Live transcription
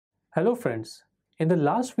Hello friends, in the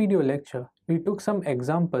last video lecture, we took some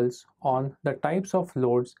examples on the types of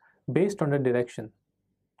loads based on the direction.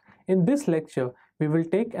 In this lecture, we will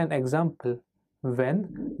take an example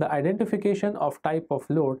when the identification of type of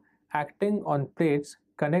load acting on plates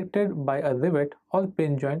connected by a rivet or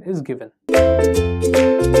pin joint is given.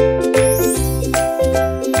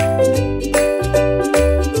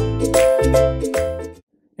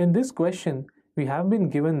 In this question, we have been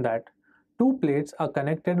given that two plates are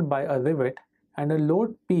connected by a rivet and a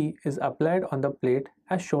load P is applied on the plate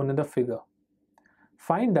as shown in the figure.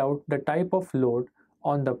 Find out the type of load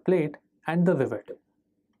on the plate and the rivet.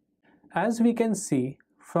 As we can see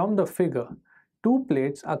from the figure, two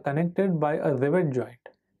plates are connected by a rivet joint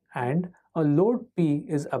and a load P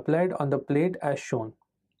is applied on the plate as shown.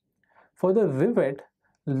 For the rivet,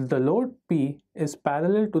 the load P is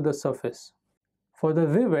parallel to the surface. For the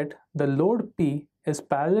rivet, the load P is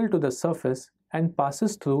parallel to the surface and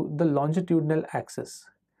passes through the longitudinal axis.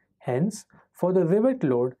 Hence, for the rivet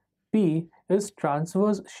load, P is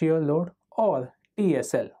transverse shear load or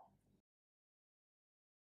TSL.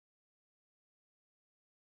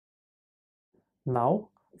 Now,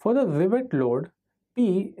 for the rivet load,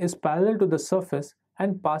 P is parallel to the surface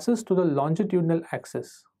and passes through the longitudinal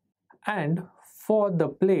axis. And for the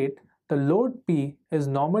plate, the load P is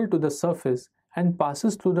normal to the surface and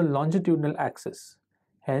passes through the longitudinal axis.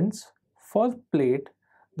 Hence, for plate,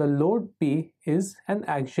 the load P is an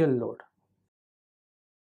axial load.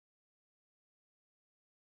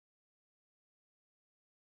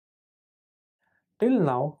 Till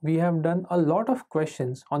now, we have done a lot of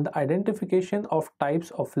questions on the identification of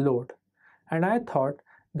types of load, and I thought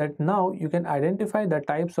that now you can identify the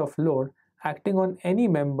types of load acting on any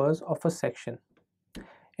members of a section.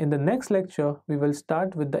 In the next lecture, we will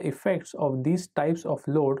start with the effects of these types of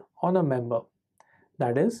load on a member.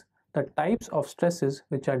 That is, the types of stresses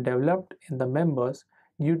which are developed in the members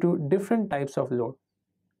due to different types of load.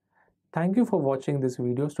 Thank you for watching this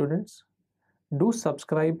video, students. Do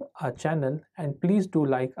subscribe our channel and please do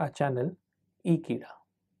like our channel, Ekeeda.